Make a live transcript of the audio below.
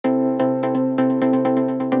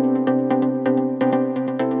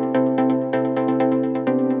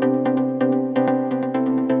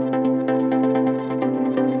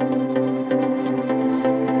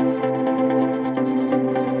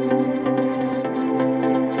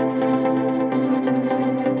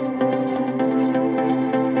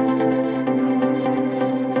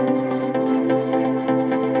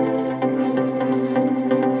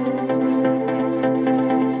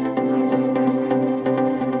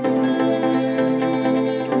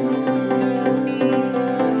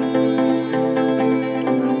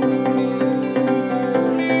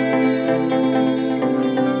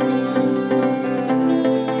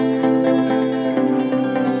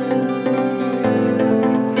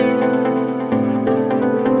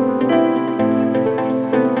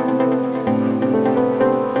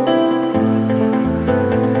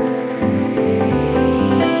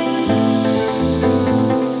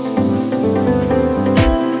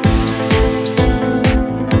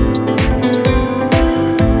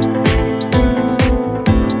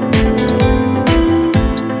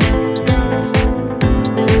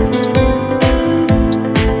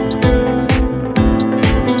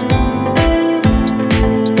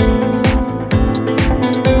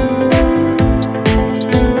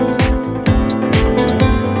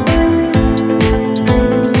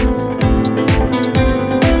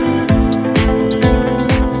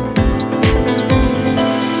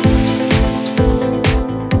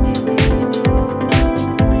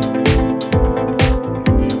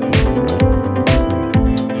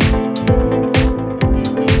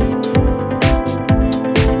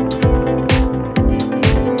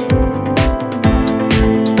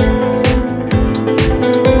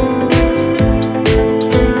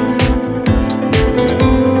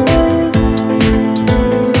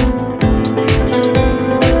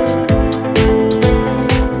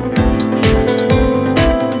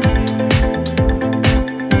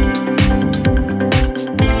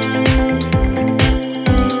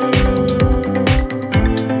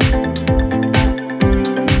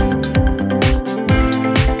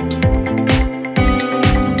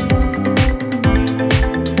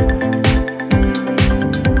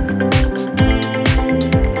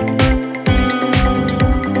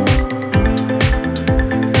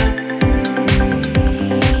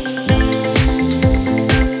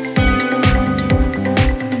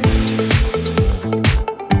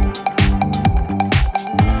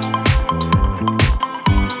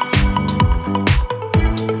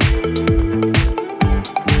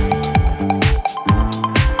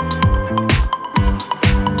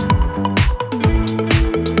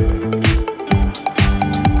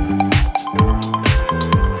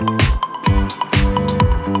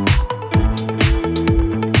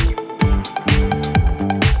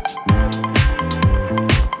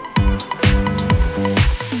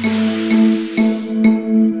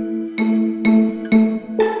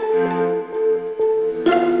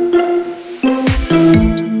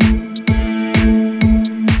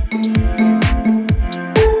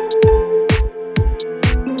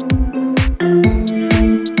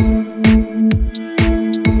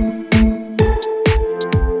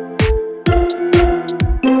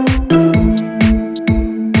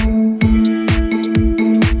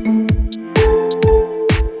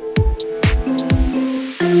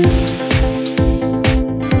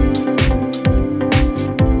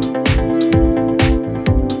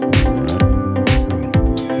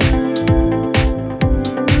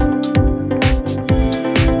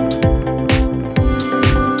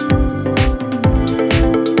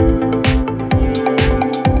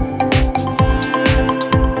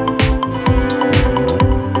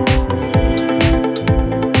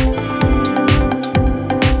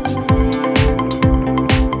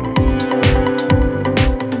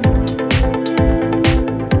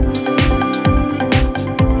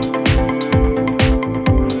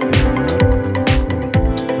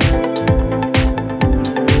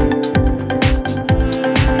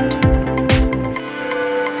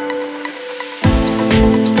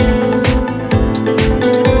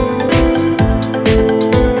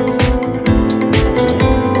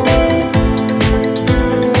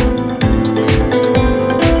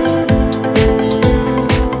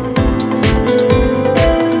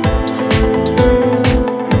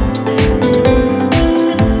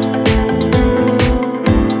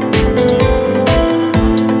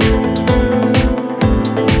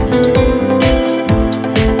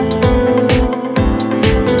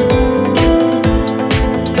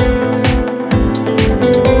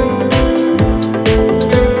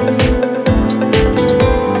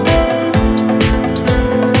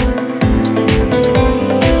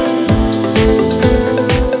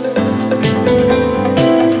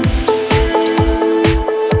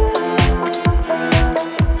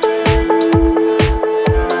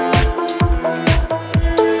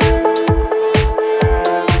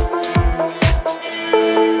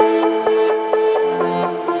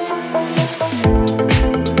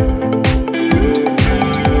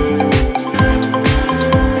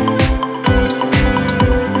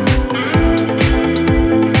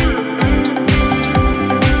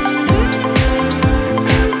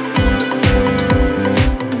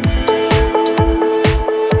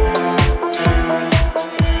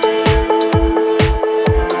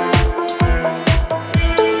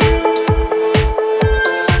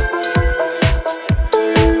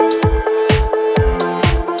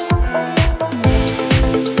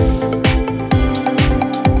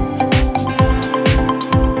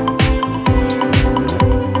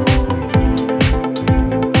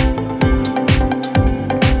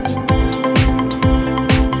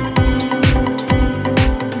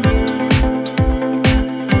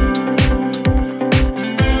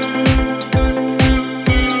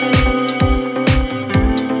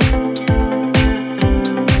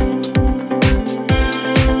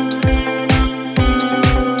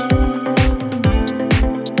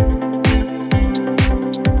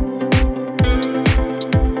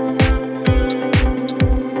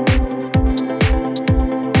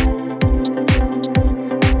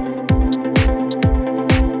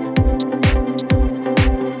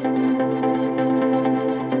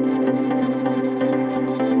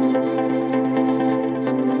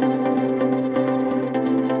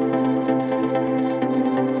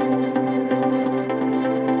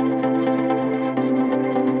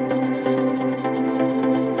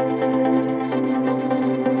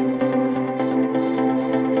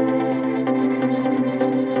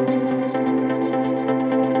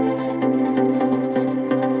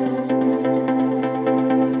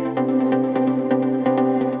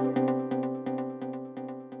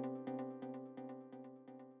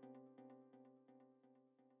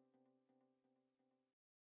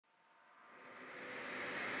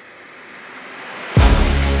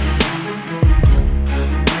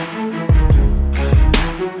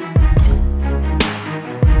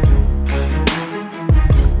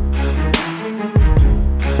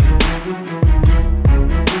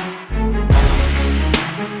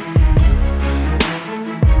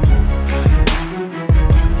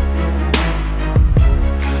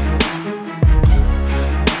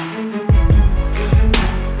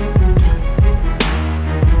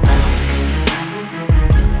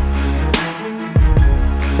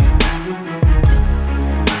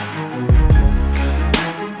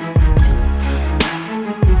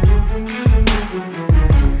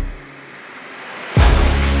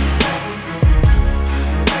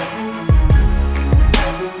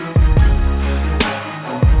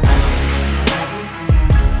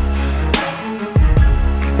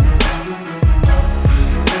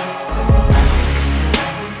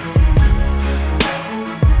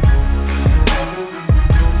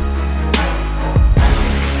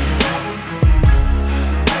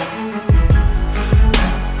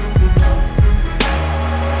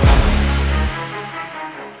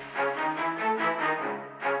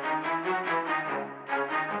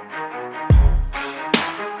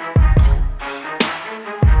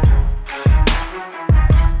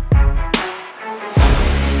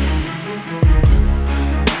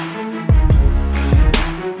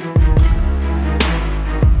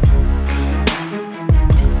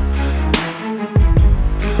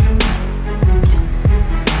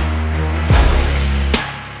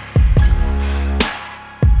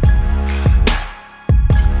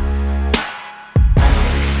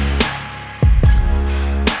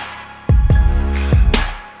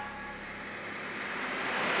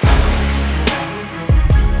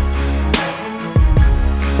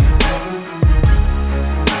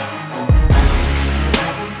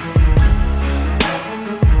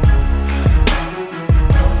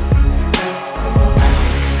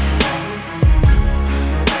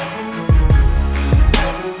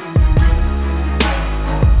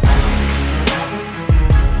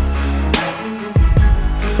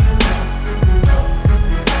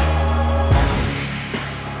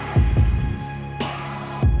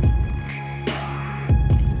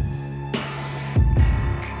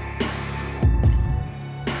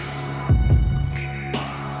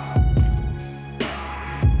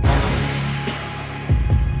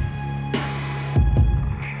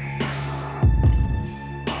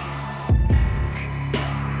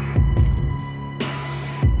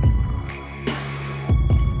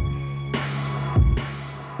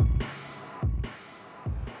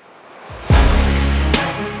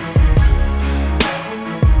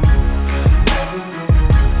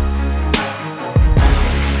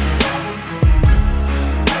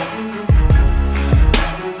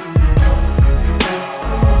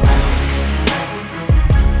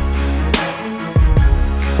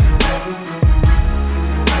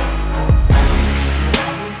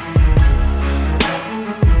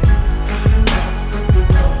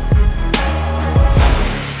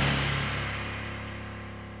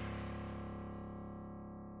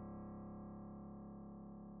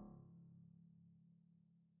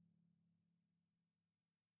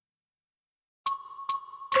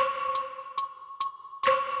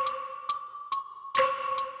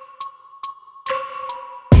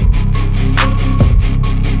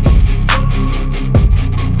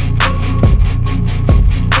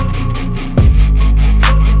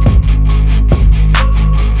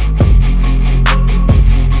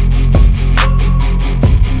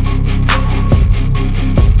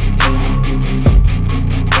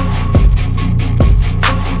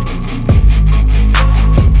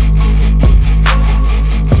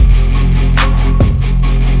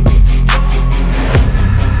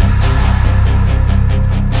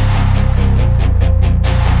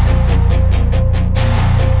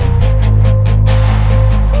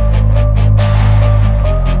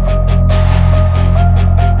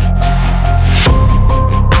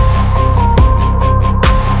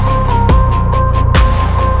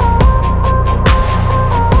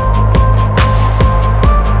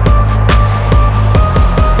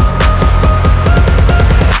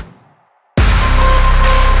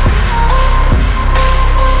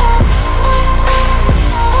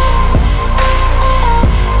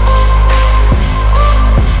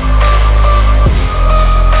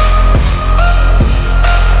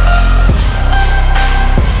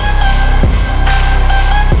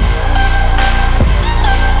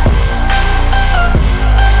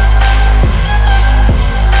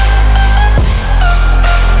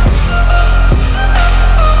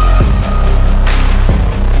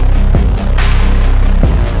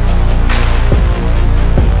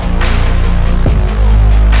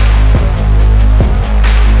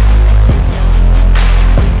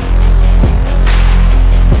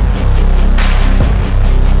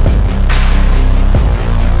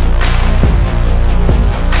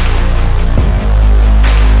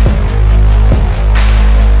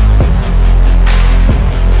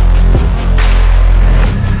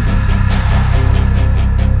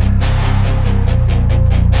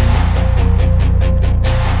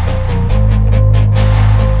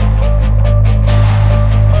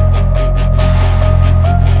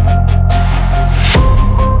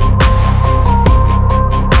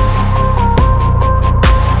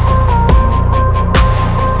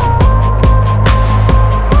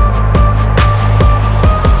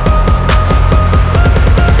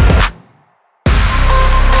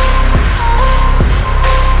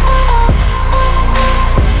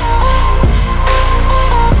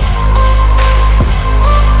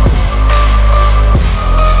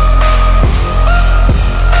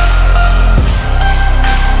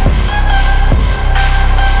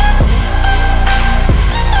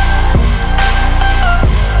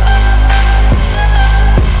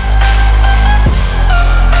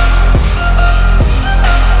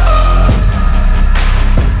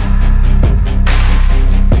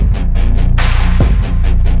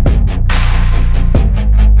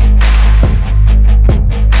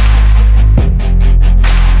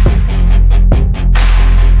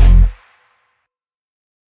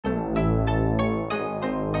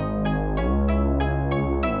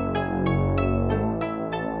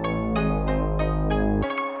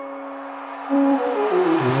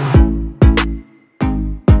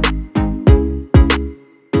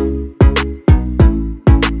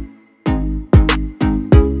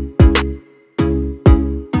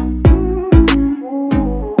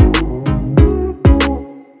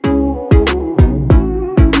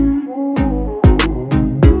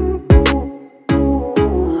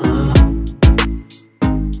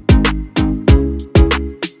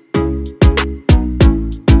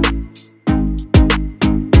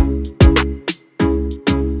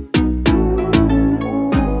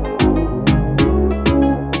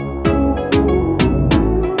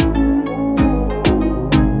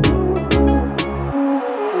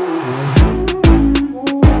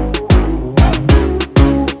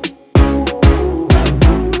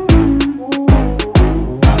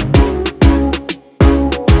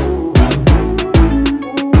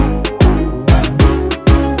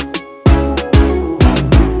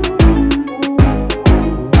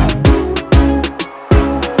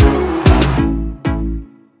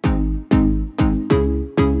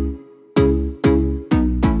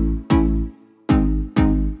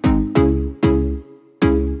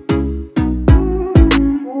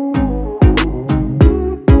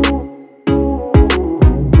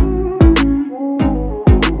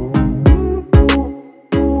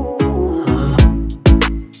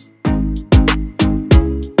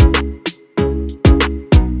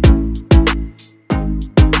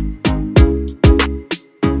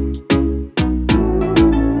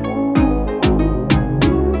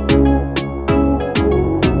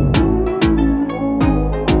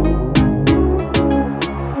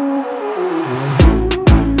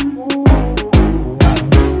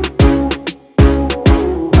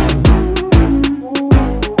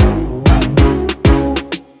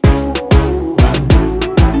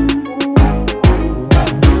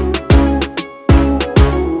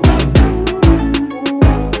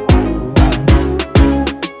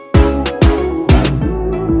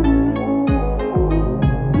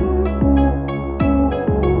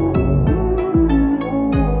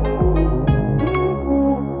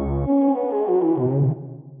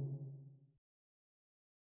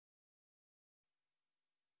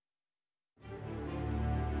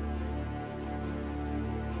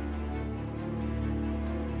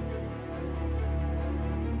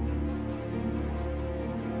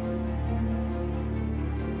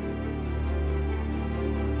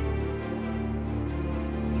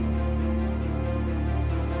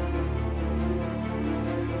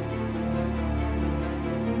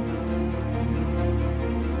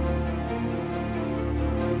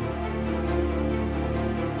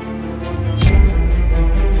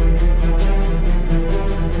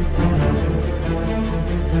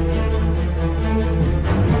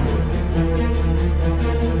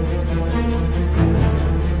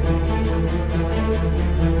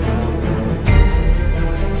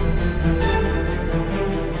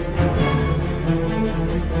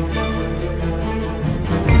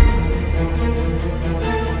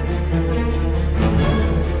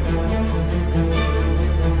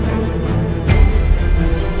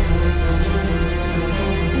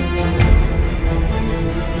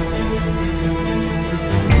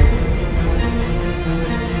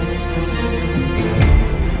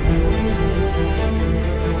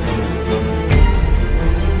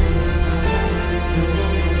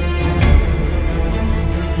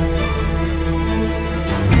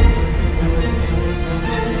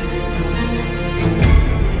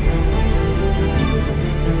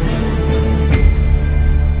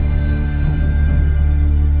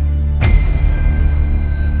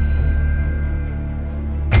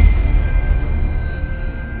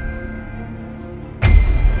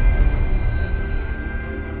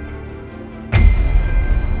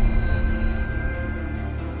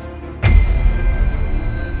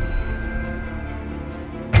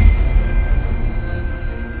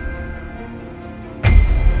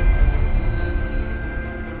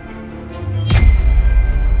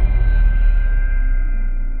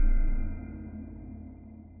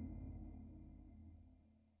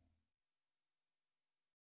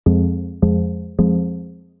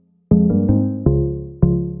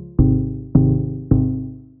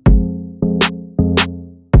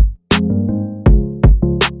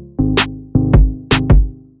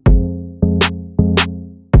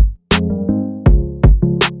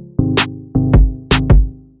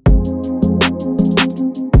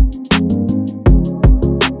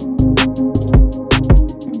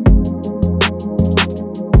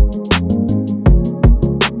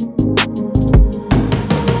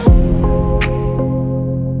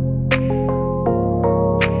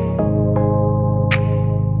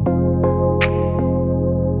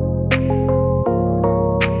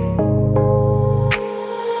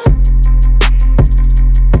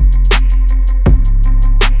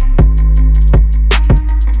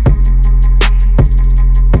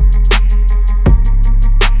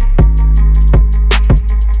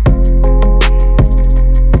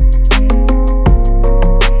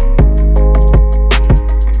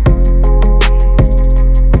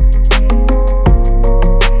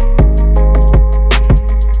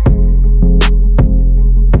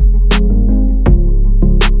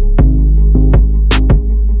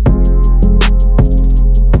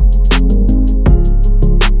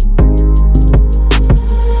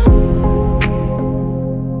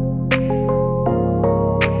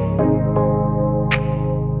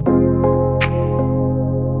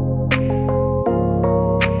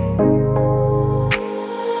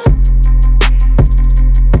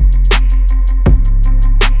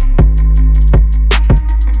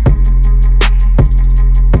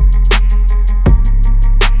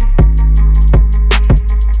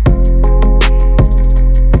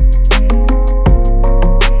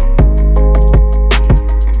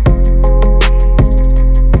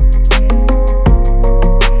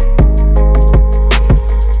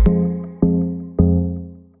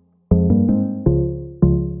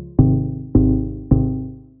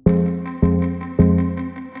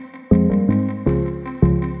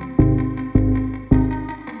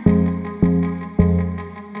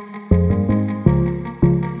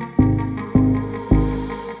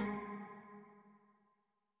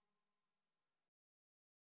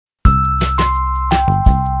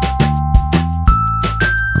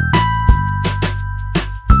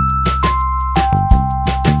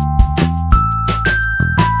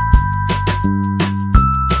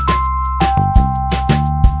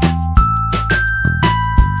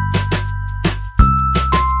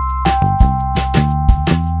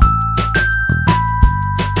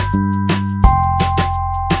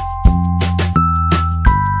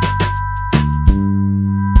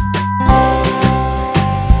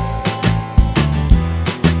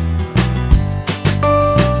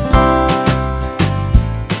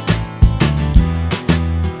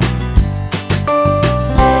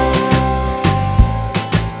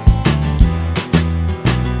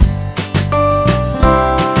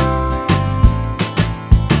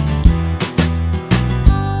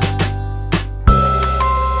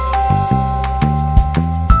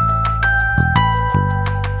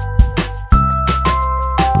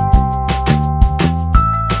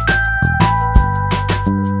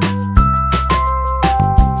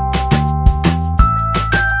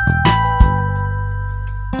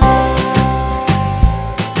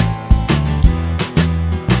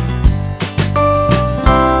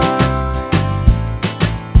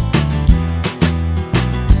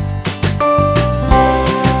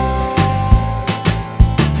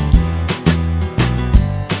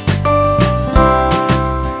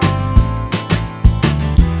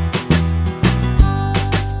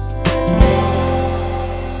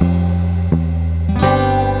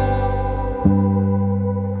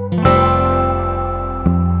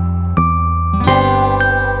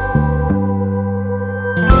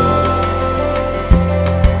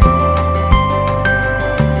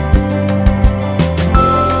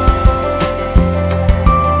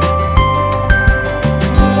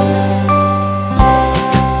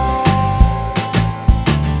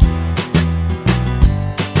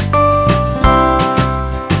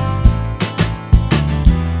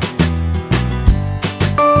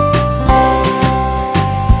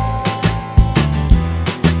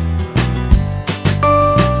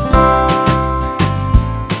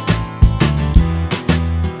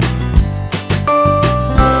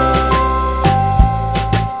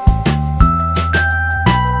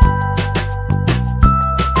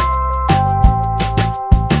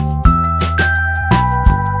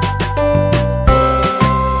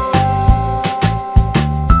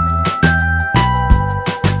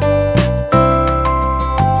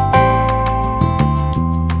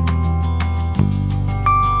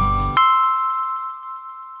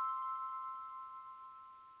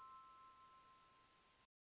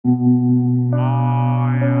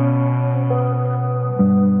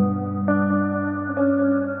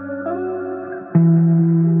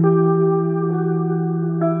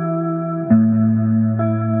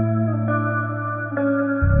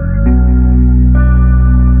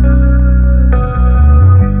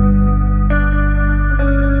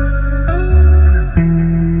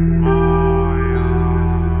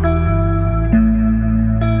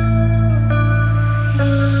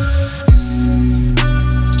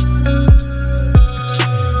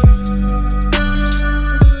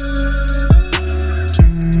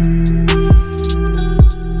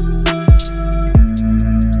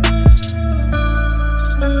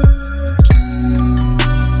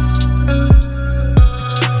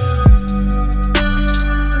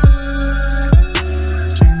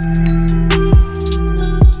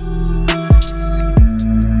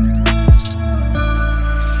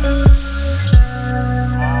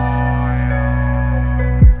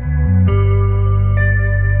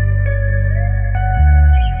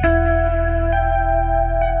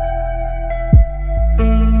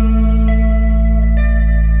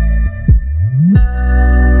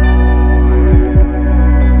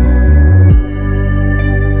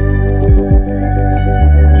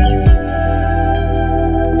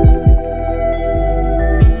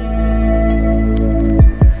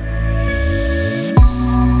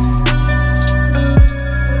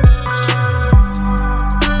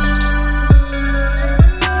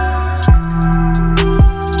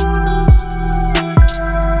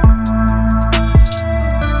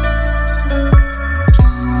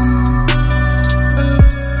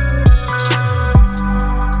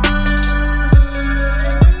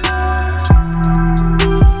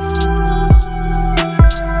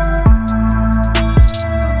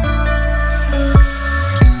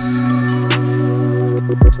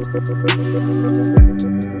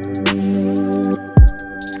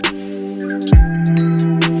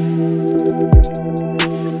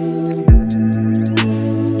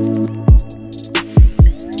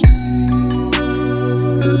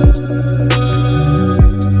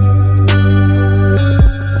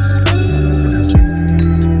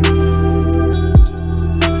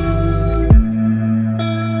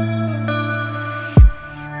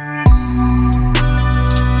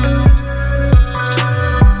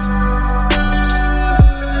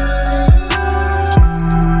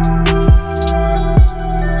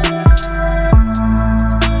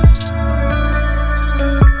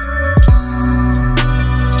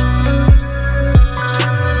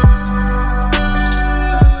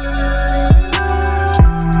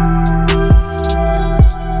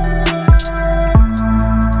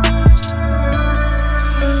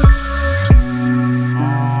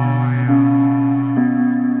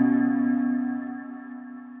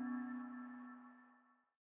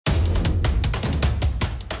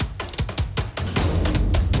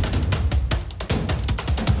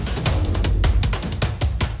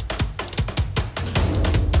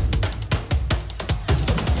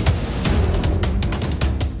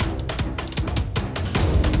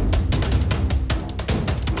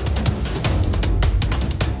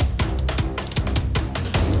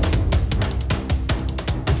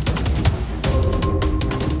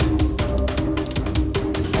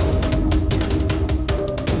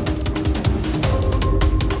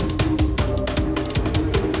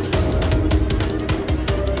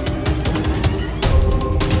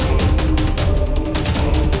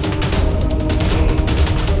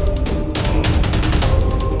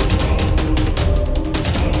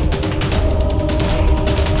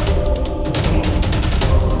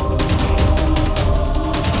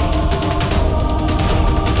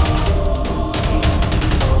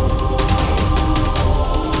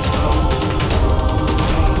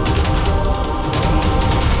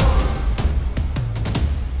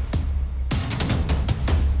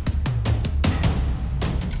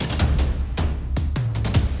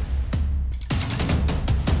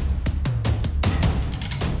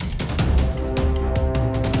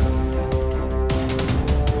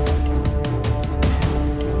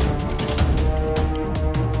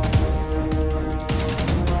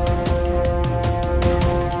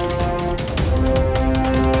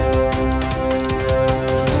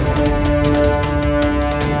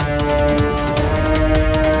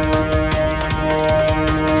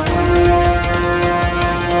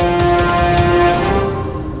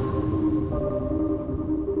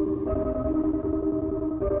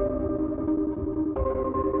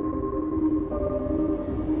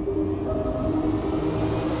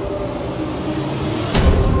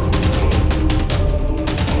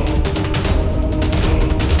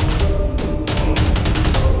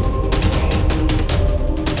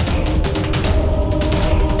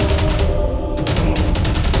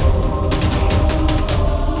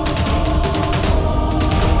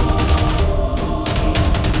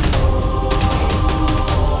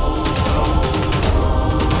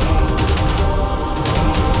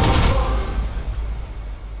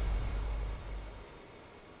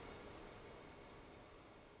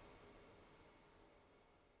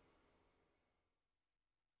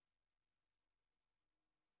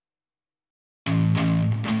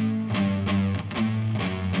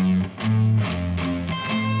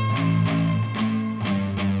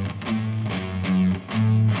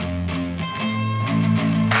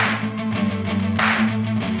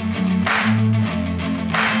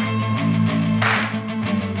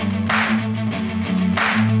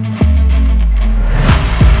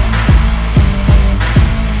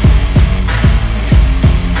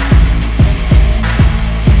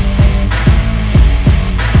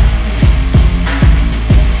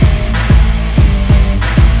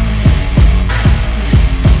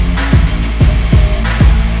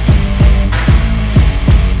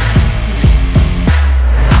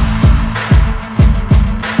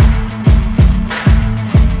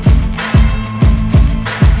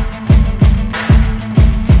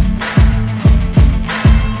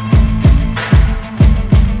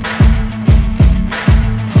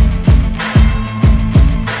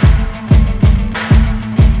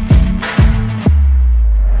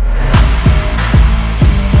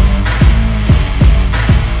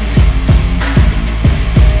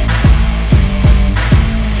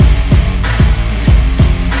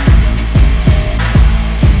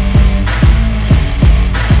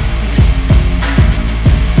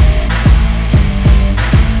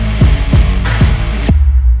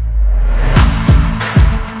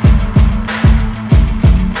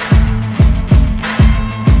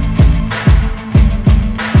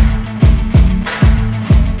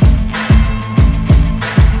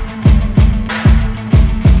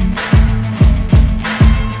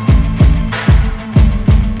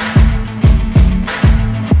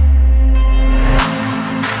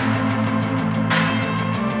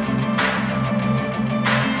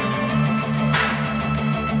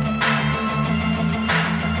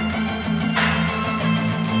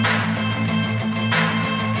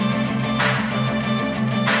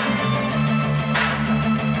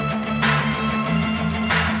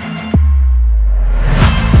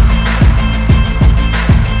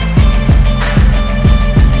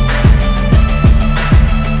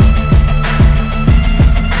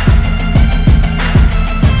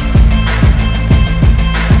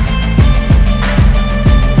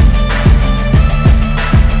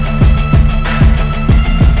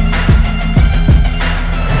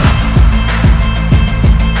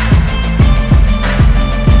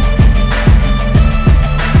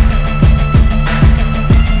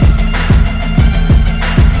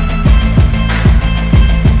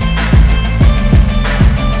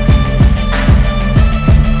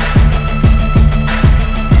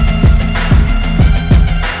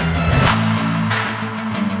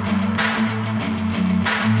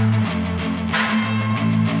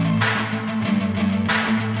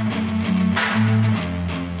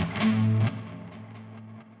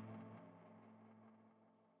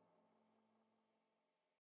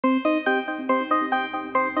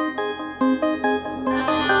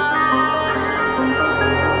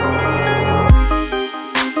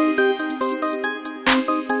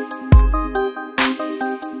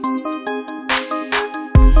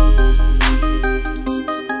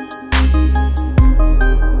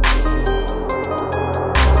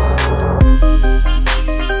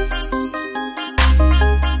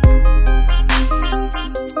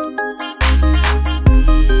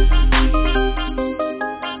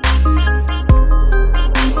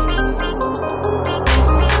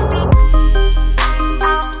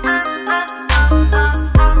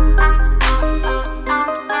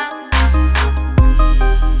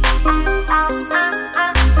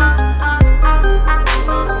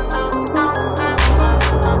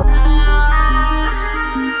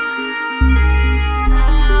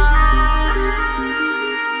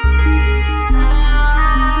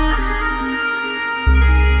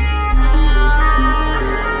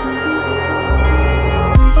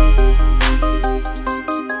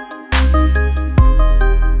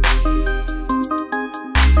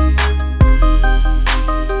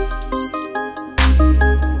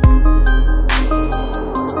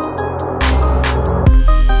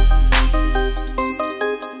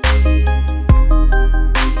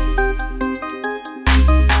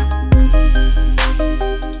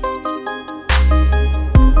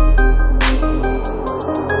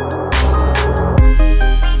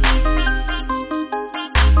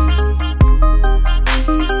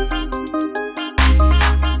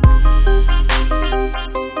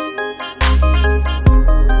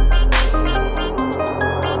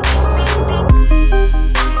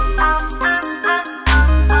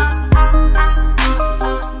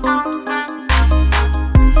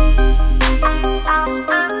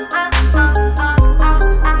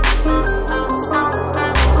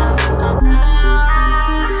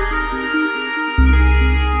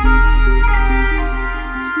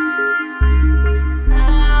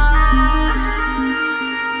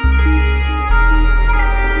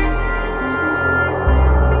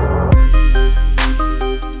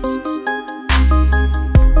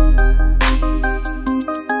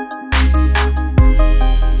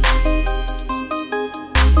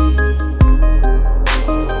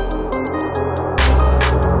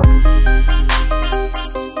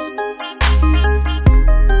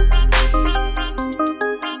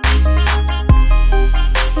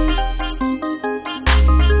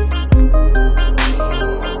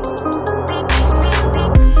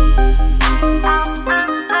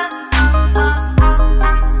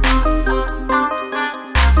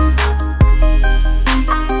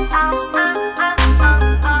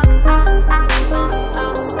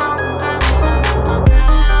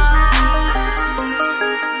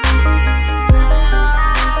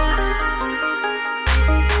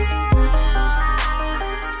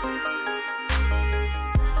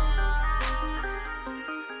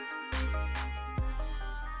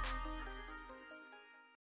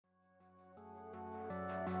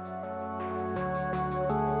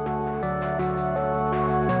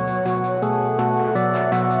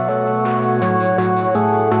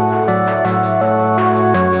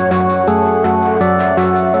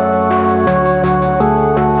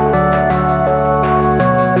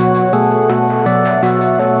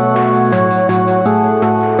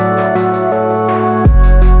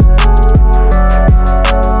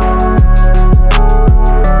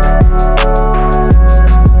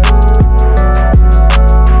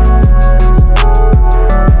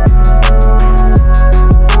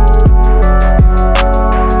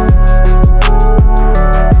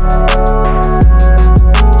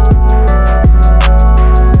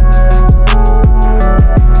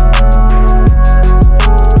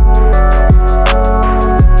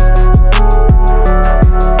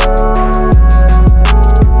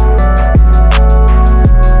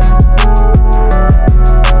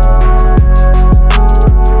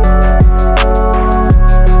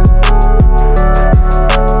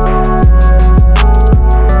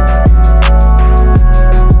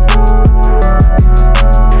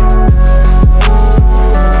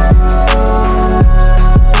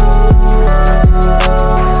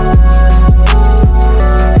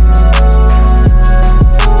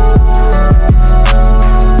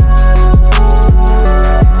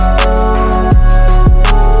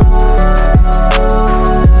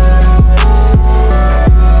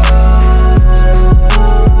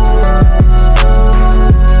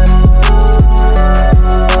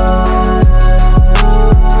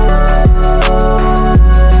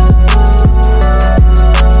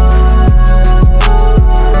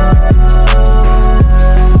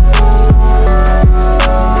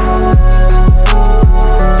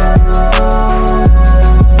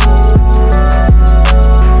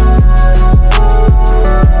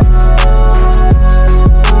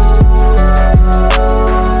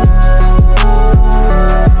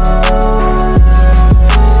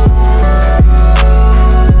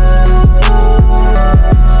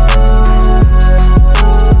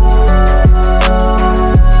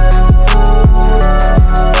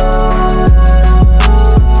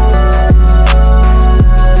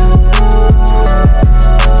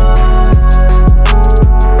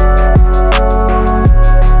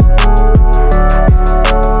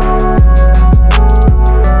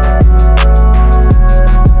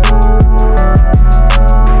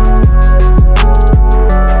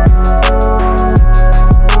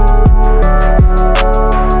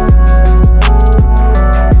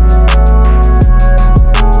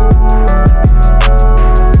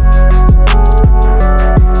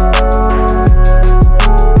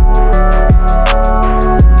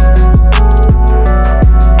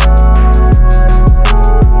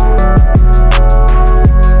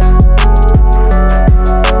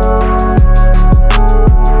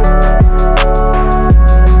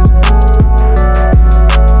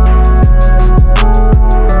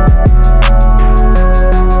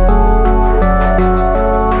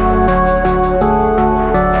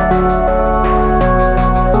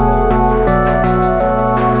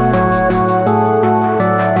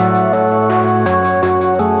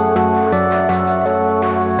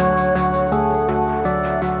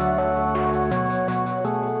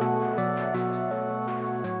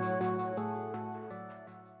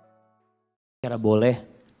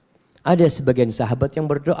Ada sebagian sahabat yang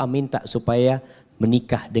berdoa minta supaya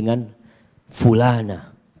menikah dengan fulana,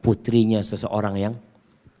 putrinya seseorang yang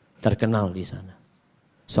terkenal di sana.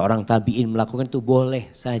 Seorang tabi'in melakukan itu boleh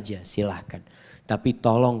saja, silahkan. Tapi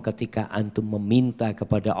tolong ketika antum meminta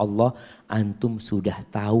kepada Allah, antum sudah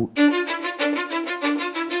tahu.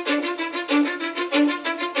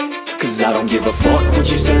 Cause I don't give a fuck what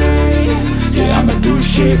you say. Yeah, I'ma do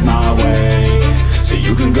shit my way. So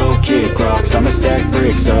you can go kick rocks, I'ma stack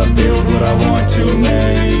bricks up, build what I want to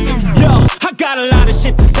make. Yo, I got a lot of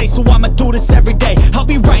shit to say, so I'ma do this every day. I'll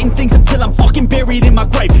be writing things until I'm fucking buried in my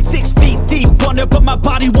grave. 6 feet deep under, but my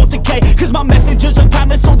body won't decay. Cause my messages are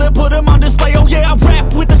timeless, so they'll put them on display. Oh yeah, I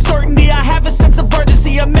rap with a certainty, I have a sense of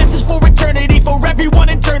urgency. A message for eternity, for everyone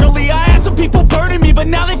internally. I had some people burning me, but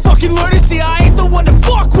now they fucking learn to see I ain't the one to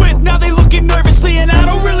fuck with. Now they looking nervously, and I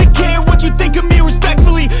don't really care what you think of me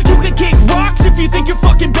respectfully. You can kick rocks if you think you're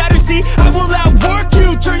fucking better, see. I will outwork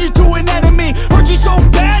you, turn you to an enemy. Hurt you so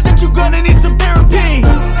bad that you're gonna need some therapy.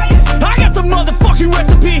 I got the motherfucking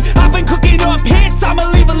recipe. I've been cooking up hits, I'ma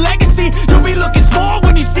leave a legacy. You'll be looking small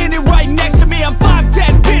when you're standing right next to me. I'm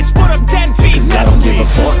 5'10", bitch, but I'm 10 feet next to me. I don't give a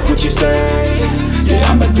fuck what you say. Yeah,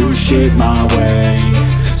 I'ma do shit my way.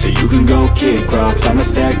 So you can go kick rocks, I'ma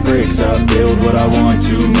stack bricks up, build what I want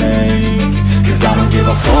to make. Cause I don't give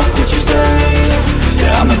a fuck what you say.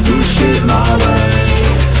 Yeah, I'ma do shit my way.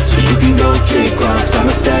 So you can go kick rocks, I'ma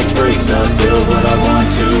stack bricks up, build what I want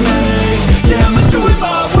to make. Yeah, I'ma do it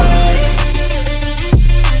my way.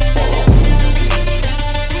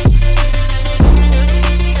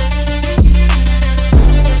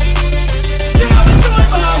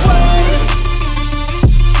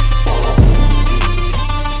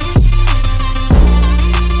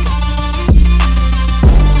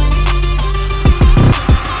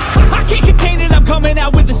 Coming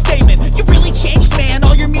out with a statement. You really changed, man,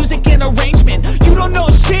 all your music and arrangement. You don't know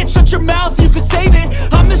shit, shut your mouth, you can save it.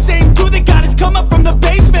 I'm the same dude that got his come up from the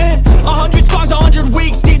basement. 100 songs, 100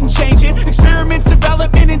 weeks, didn't change it. Experiments,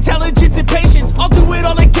 development, intelligence, and patience. I'll do it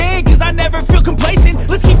all again, cause I never feel complacent.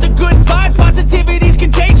 Let's keep the good vibes, positivity's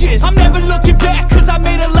contagious. I'm never looking back, cause I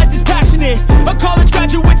made a life that's passionate. A college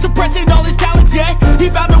graduate suppressing all his talents, yeah.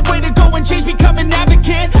 He found a way to go and change, become an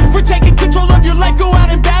advocate. For taking control of your life, go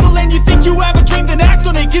out and battle. And you think you have a dream, then act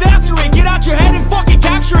on it. Get after it, get out your head and fucking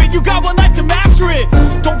capture it. You got one life to master it.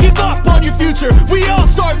 Don't give up on your future, we all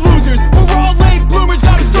start losers. We're all late bloomers,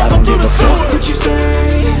 gotta struggle through the sewer. I don't give a fuck what you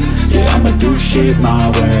say. Yeah, I'ma do shit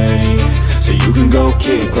my way. So you can go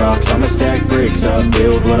kick rocks, I'ma stack bricks up,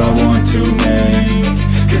 build what I want to make.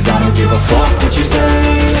 Cause I don't give a fuck what you say.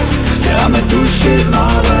 Yeah, I'ma do shit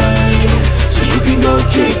my way. So you can go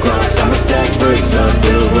kick rocks, I'ma stack bricks up,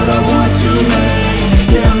 build what I want to make.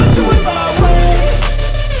 Yeah, I'ma do it my way.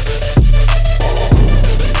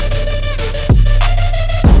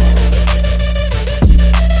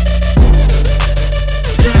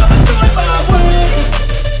 Yeah, I'ma do it my way.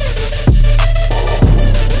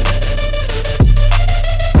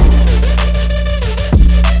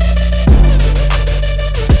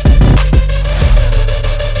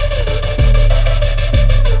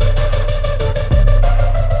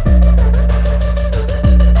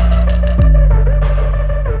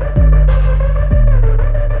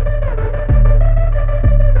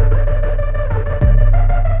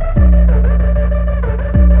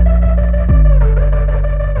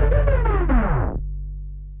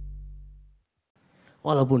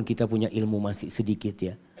 Walaupun kita punya ilmu masih sedikit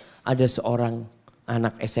ya. Ada seorang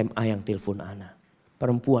anak SMA yang telepon Ana.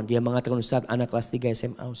 Perempuan, dia mengatakan, Ustadz, anak kelas 3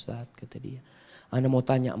 SMA Ustadz, kata dia. Ana mau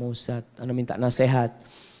tanya sama Ustadz, Ana minta nasihat.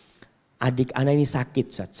 Adik Ana ini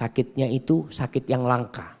sakit Ustadz, sakitnya itu sakit yang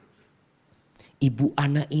langka. Ibu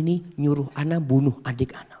Ana ini nyuruh Ana bunuh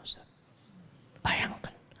adik Ana Ustadz.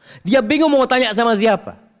 Bayangkan. Dia bingung mau tanya sama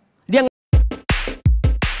siapa.